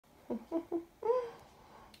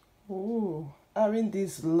Ooh, aren't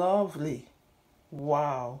these lovely?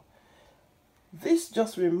 Wow. This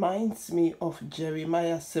just reminds me of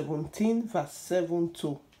Jeremiah 17, verse 7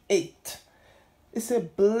 to 8. It says,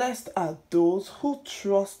 blessed are those who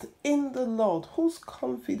trust in the Lord, whose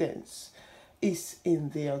confidence is in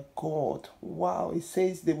their God. Wow, it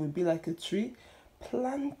says they will be like a tree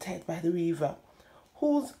planted by the river,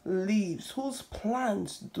 whose leaves, whose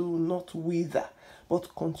plants do not wither,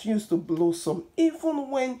 but continues to blossom. Even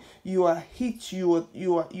when you are hit, you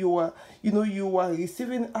are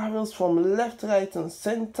receiving arrows from left, right, and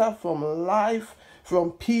center, from life,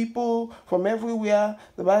 from people, from everywhere.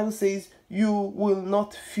 The Bible says you will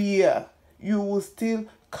not fear. You will still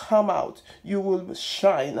come out. You will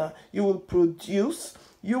shine. You will produce.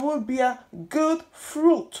 You will bear good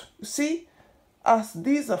fruit. See, as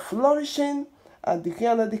these are flourishing, I decree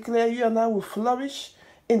and I declare you and I will flourish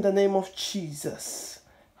in the name of Jesus.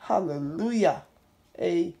 Hallelujah.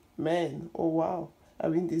 Amen. Oh, wow. I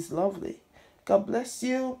mean, this is lovely. God bless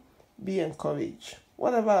you. Be encouraged.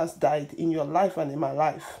 Whatever has died in your life and in my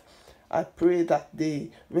life, I pray that they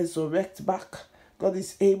resurrect back. God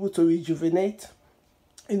is able to rejuvenate.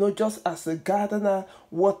 Just as the gardener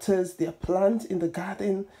waters their plant in the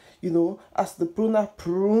garden, as the pruner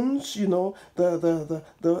prunes,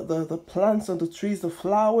 the plants and the trees, the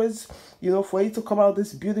flowers, for it to come out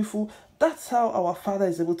this beautiful. That's how our Father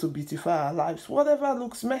is able to beautify our lives. Whatever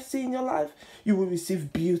looks messy in your life, you will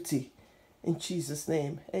receive beauty. In Jesus'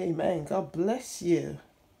 name, amen. God bless you.